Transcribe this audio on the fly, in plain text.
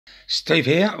Steve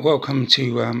here, welcome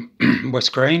to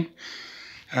West Green.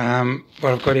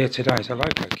 What I've got here today is a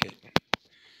loco kit.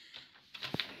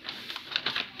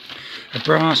 A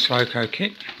brass loco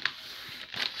kit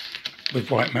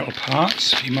with white metal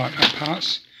parts, a few white metal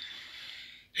parts.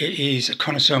 It is a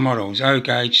Connoisseur Models O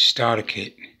gauge starter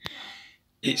kit.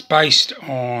 It's based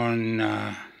on,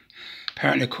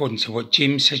 apparently according to what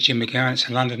Jim says, Jim McGowan, it's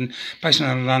based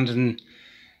on a London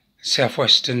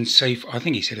Southwestern I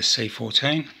think he said a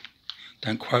C14.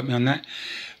 Don't quote me on that.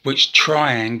 Which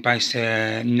Triang based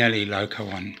their Nellie loco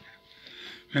on.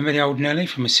 Remember the old Nellie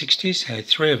from the 60s? They had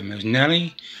three of them. It was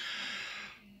Nellie,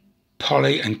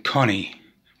 Polly and Connie.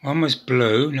 One was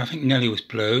blue, and I think Nellie was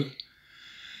blue.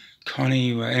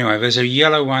 Connie, anyway, there's a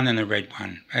yellow one and a red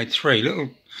one. They had three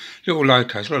little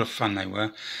locos. A lot of fun they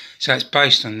were. So it's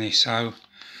based on this. So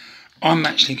I'm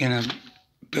actually going to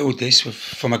build this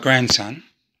for my grandson.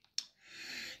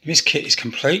 This kit is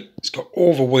complete. It's got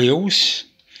all the wheels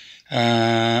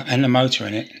and the motor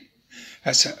in it.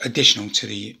 That's additional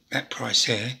to that price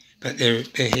there, but they're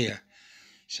here.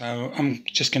 So I'm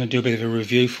just going to do a bit of a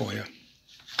review for you.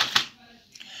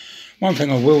 One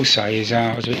thing I will say is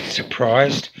I was a bit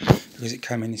surprised because it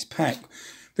came in this pack.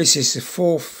 This is the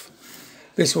fourth.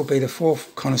 This will be the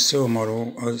fourth Connoisseur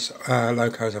model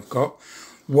locos I've got.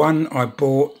 One I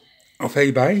bought off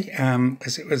eBay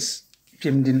because it was.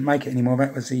 Jim didn't make it anymore.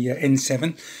 That was the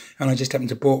N7, and I just happened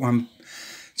to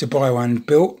buy one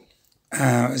built.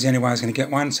 It was the only way I was going to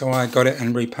get one, so I got it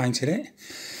and repainted it.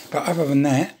 But other than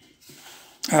that,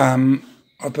 I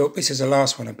built. This is the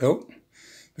last one I built.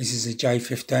 This is a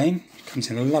J15. It comes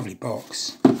in a lovely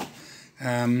box.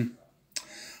 I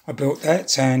built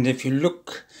that, and if you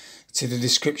look to the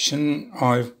description,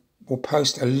 I will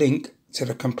post a link to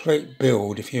the complete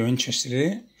build if you're interested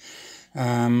in it.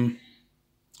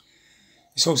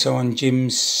 It's also on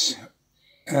Jim's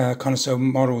Connoisseur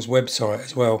Models website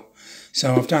as well.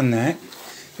 So I've done that.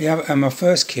 My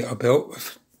first kit I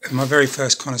built, my very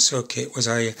first Connoisseur kit was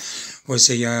the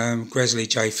Gresley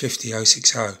J50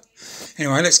 060.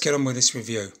 Anyway, let's get on with this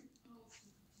review.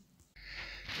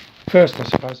 First, I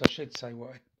suppose I should say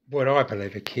what I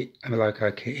believe a loco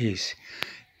kit is.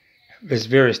 There's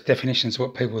various definitions of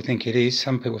what people think it is.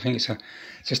 Some people think it's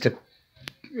just a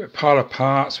pile of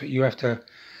parts that you have to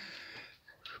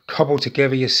cobble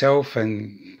together yourself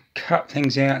and cut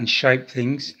things out and shape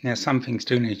things. Now some things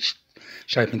do need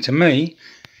shaping. To me,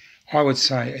 I would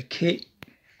say a kit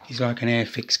is like an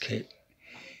Airfix kit.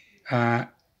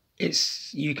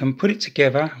 You can put it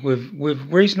together with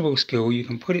reasonable skill. You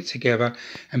can put it together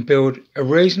and build a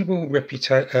reasonable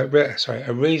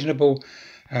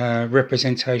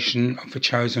representation of the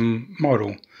chosen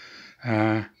model.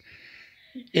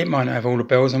 It might not have all the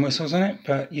bells and whistles on it,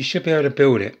 but you should be able to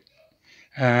build it.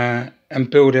 And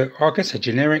build a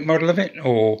generic model of it,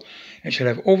 or it should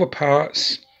have all the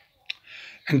parts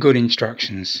and good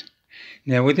instructions.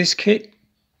 Now with this kit,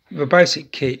 the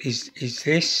basic kit is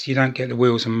this. You don't get the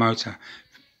wheels and motor,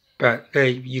 but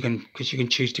you can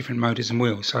choose different motors and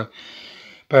wheels. So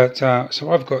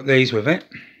I've got these with it.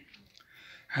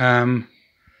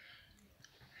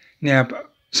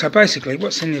 So basically,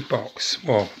 what's in the box?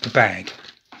 Well, the bag.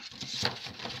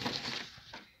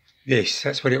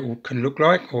 That's what it can look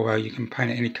like, or you can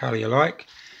paint it any colour you like.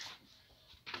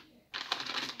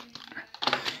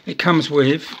 It comes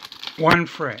with one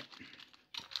fret,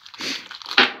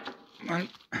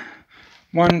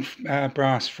 one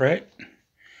brass fret,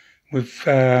 with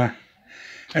and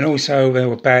also there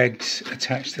were bags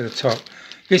attached to the top.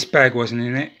 This bag wasn't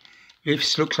in it.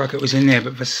 This looks like it was in there,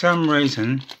 but for some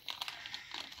reason,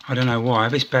 I don't know why,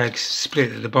 this bag's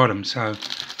split at the bottom, so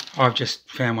I've just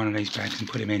found one of these bags and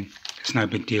put him in. It's no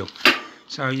big deal.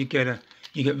 So you get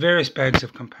various bags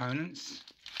of components.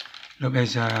 Look,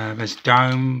 there's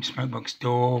dome, smoke box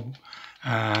door,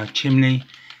 chimney,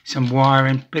 some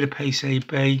wiring, bit of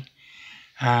PCB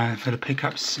for the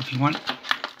pickups if you want.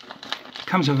 It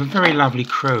comes with a very lovely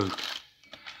crew.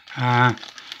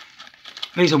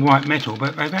 These are white metal,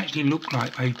 but they've actually looked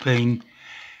like they've been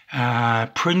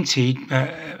printed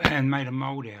and made a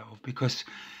mould out of, because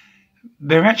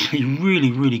they're actually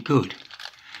really, really good.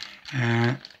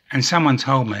 And someone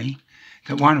told me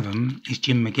that one of them is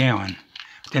Jim McGowan. I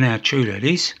don't know how true that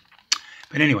is.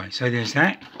 But anyway, so there's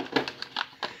that.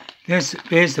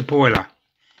 There's the boiler.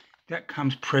 That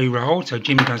comes pre-rolled, so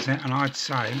Jim does that, and I'd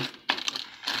say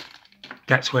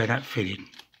that's where that fitted,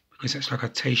 because that's like a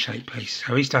T-shaped piece.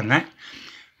 So he's done that.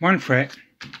 One fret,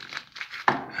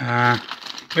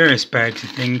 various bags of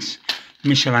things,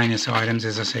 miscellaneous items,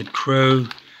 as I said, crew,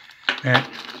 a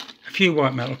few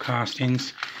white metal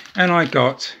castings, and I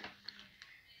got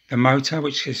the motor,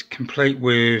 which is complete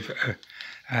with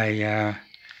a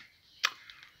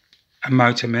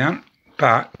motor mount,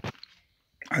 but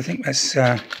I think that's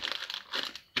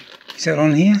is that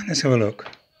on here? Let's have a look.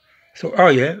 So, oh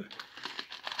yeah,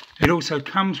 it also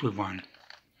comes with one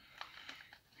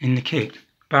in the kit,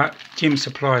 but Jim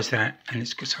supplies that, and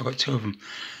it's so I've got two of them,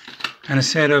 and a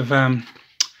set of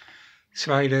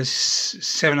Slater's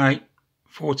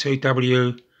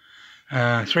 7842W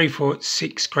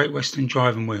 3/4/6 Great Western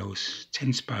driving wheels,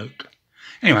 10 spoke.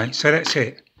 Anyway, so that's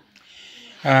it.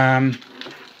 Comes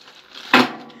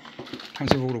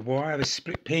with all the wire, the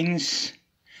split pins.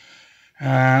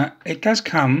 It does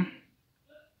come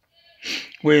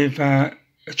with a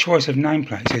choice of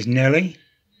nameplate. It says Nellie.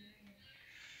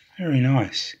 Very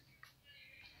nice.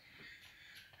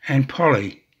 And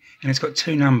Polly. And it's got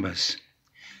 2 numbers.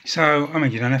 So, I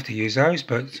mean, you don't have to use those,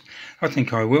 but I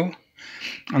think I will.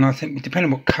 And I think,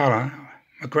 depending on what colour,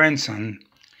 my grandson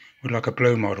would like a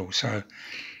blue model. So,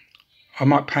 I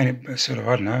might paint it sort of,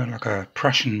 I don't know, like a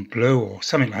Prussian blue or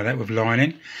something like that with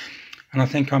lining. And I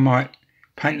think I might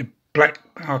paint the black,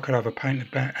 I could either paint the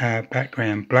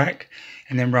background black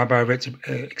and then rub over it to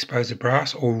expose the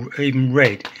brass, or even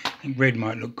red. I think red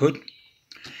might look good.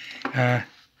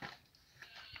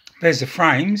 There's the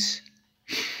frames.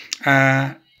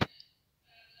 And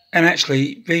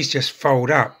actually, these just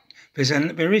fold up. There's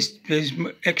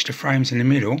extra frames in the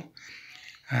middle,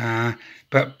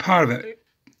 but part of it,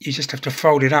 you just have to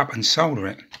fold it up and solder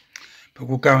it. But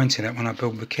we'll go into that when I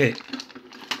build the kit.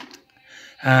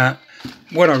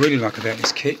 What I really like about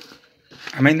this kit,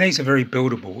 I mean, these are very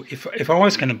buildable. If I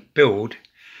was going to build,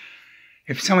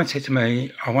 if someone said to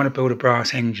me, I want to build a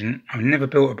brass engine, I've never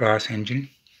built a brass engine,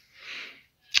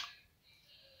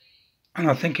 and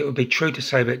I think it would be true to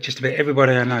say that just about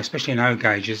everybody I know, especially in O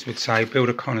gauges, would say build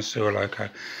a Connoisseur loco.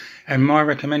 And my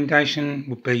recommendation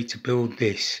would be to build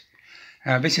this.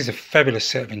 This is a fabulous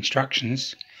set of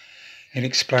instructions. It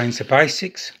explains the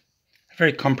basics.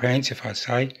 Very comprehensive, I'd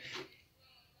say.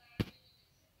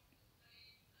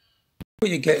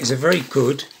 What you get is a very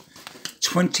good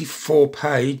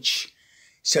 24-page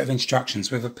set of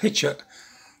instructions with a picture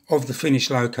of the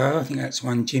finished loco. I think that's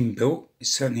one Jim built.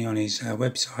 It's certainly on his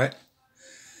website.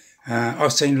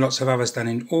 I've seen lots of others done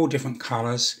in all different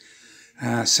colours,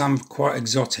 some quite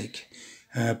exotic.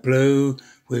 Blue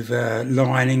with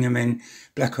lining and then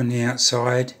black on the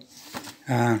outside.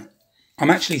 I'm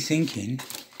actually thinking,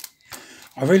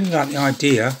 I really like the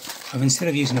idea of, instead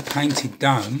of using a painted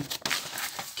dome,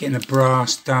 getting a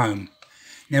brass dome.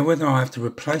 Now, whether I have to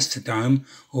replace the dome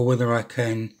or whether I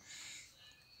can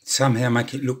somehow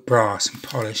make it look brass and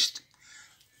polished,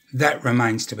 that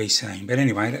remains to be seen. But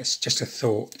anyway, that's just a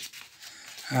thought.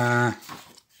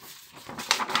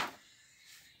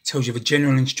 Tells you the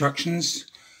general instructions.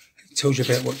 It tells you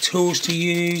about what tools to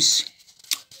use.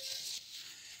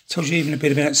 It tells you even a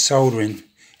bit about soldering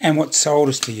and what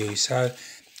solders to use. So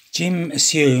Jim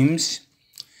assumes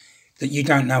that you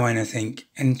don't know anything,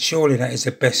 and surely that is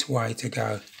the best way to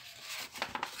go.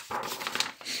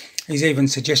 He's even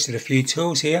suggested a few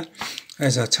tools here.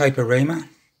 There's a taper reamer,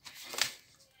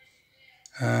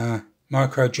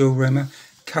 micro jewel reamer,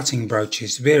 cutting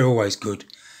broaches. They're always good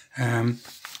to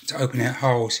open out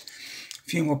holes. A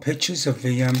few more pictures of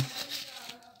the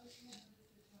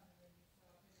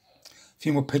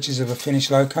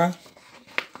finished loco.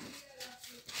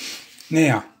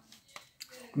 Now,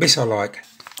 this I like.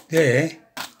 There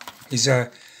is an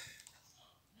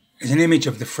image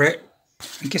of the fret,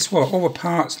 and guess what? All the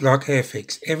parts, like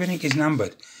Airfix, everything is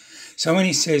numbered. So when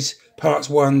he says parts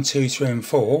 1, 2, 3 and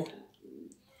 4,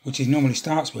 which he normally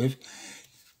starts with,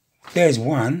 there's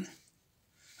 1.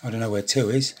 I don't know where 2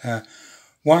 is.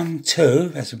 1, 2,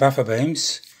 that's the buffer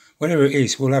beams. Whatever it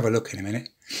is, we'll have a look in a minute.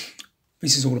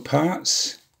 This is all the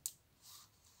parts.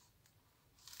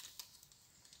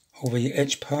 All the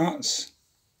edge parts.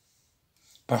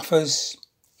 Buffers,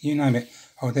 you name it.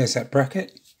 Oh, there's that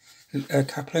bracket,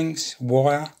 couplings,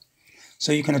 wire.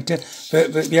 So you can but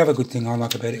the other good thing I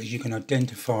like about it is you can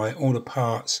identify all the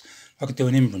parts. I could do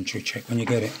an inventory check when you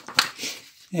get it.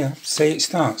 Yeah, see, it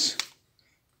starts.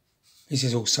 This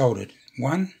is all soldered.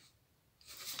 1,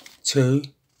 2,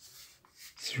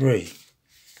 3.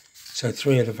 So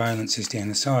 3 of the valences down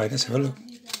the side. Let's have a look.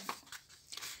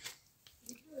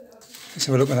 Let's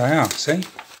have a look what they are. See,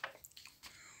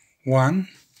 1,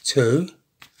 2,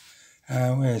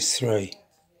 where's 3?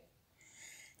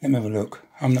 Let me have a look.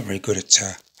 I'm not very good at,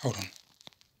 hold on.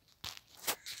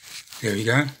 There we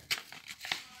go.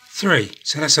 3,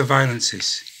 so that's the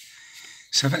valences.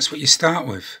 So that's what you start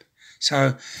with.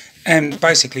 So, and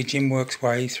basically Jim works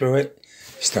way through it.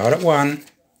 Start at 1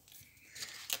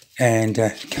 and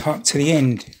go up to the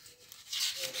end.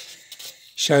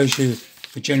 Shows you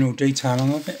the general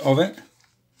detailing of it.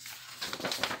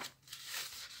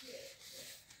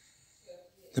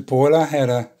 The boiler,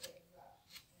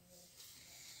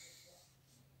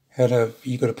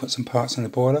 you got to put some parts in the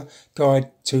boiler.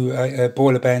 Guide to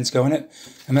boiler bands go on it,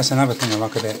 and that's another thing I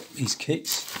like about these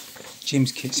kits,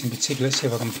 Jim's kits in particular. Let's see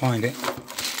if I can find it.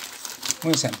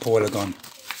 Where's that boiler gone?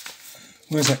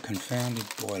 Where's that confounded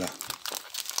boiler?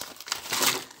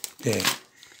 There.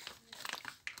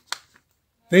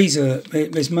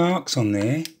 There's marks on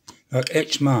there, like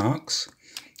etched marks,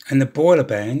 and the boiler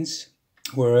bands,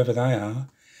 wherever they are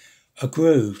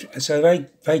grooved. So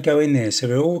they go in there, so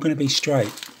they're all going to be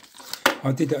straight.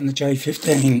 I did that on the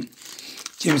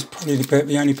J15. Jim's probably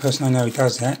the only person I know who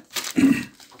does that.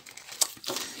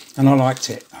 And I liked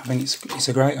it. I think it's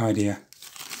a great idea.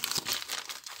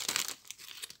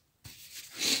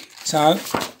 So,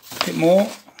 a bit more.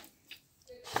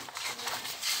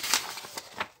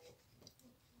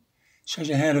 Shows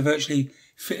you how to virtually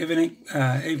fit everything,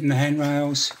 even the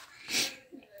handrails,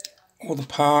 all the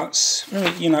parts.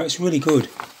 Really, you know, it's really good.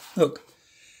 Look,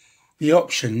 the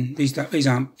option, these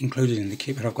aren't included in the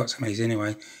kit, but I've got some of these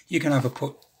anyway. You can either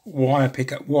put wire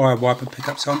wiper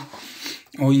pickups on,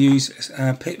 or use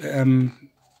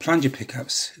plunger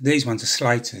pickups. These ones are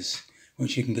Slaters,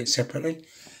 which you can get separately.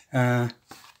 Yeah,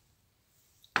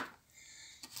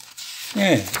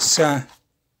 it's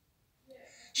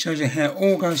shows you how it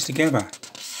all goes together.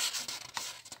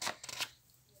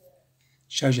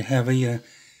 Shows you how the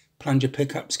plunger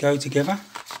pickups go together.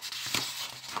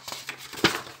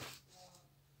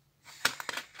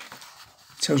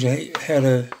 Tells you how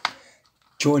to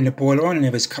join the boiler on, and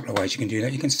there's a couple of ways you can do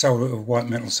that. You can solder it with white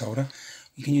metal solder.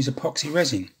 You can use epoxy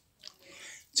resin.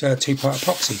 It's a two-part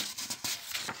epoxy.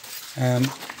 And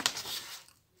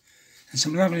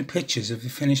some lovely pictures of the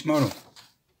finished model.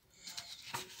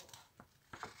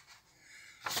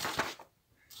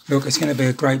 Look, it's going to be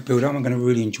a great build up. I'm going to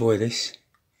really enjoy this.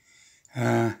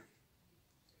 So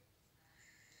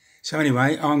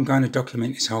anyway, I'm going to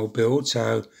document this whole build.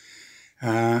 So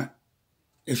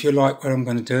if you like what I'm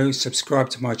going to do, subscribe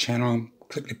to my channel and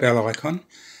click the bell icon.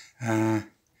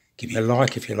 Give me a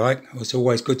like if you like. It's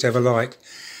always good to have a like.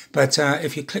 But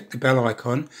if you click the bell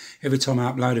icon, every time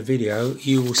I upload a video,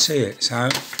 you will see it. So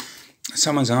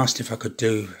someone's asked if I could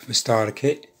do the starter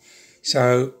kit.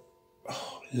 So,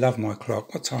 oh, love my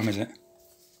clock. What time is it?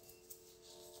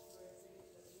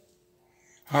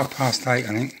 8:30, I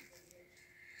think.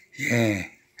 Yeah,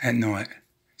 at night.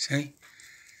 See?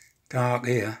 Dark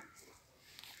here.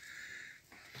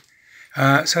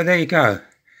 So there you go.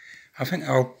 I think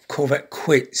I'll call that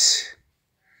quits.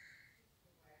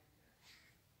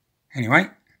 Anyway.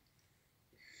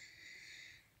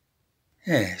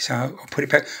 Yeah, so I'll put it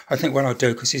back. I think what I'll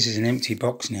do, because this is an empty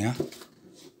box now,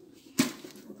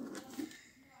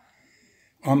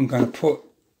 I'm going to put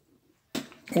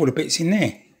all the bits in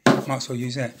there. Might as well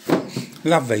use that.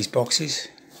 Love these boxes.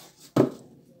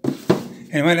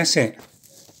 Anyway, that's it.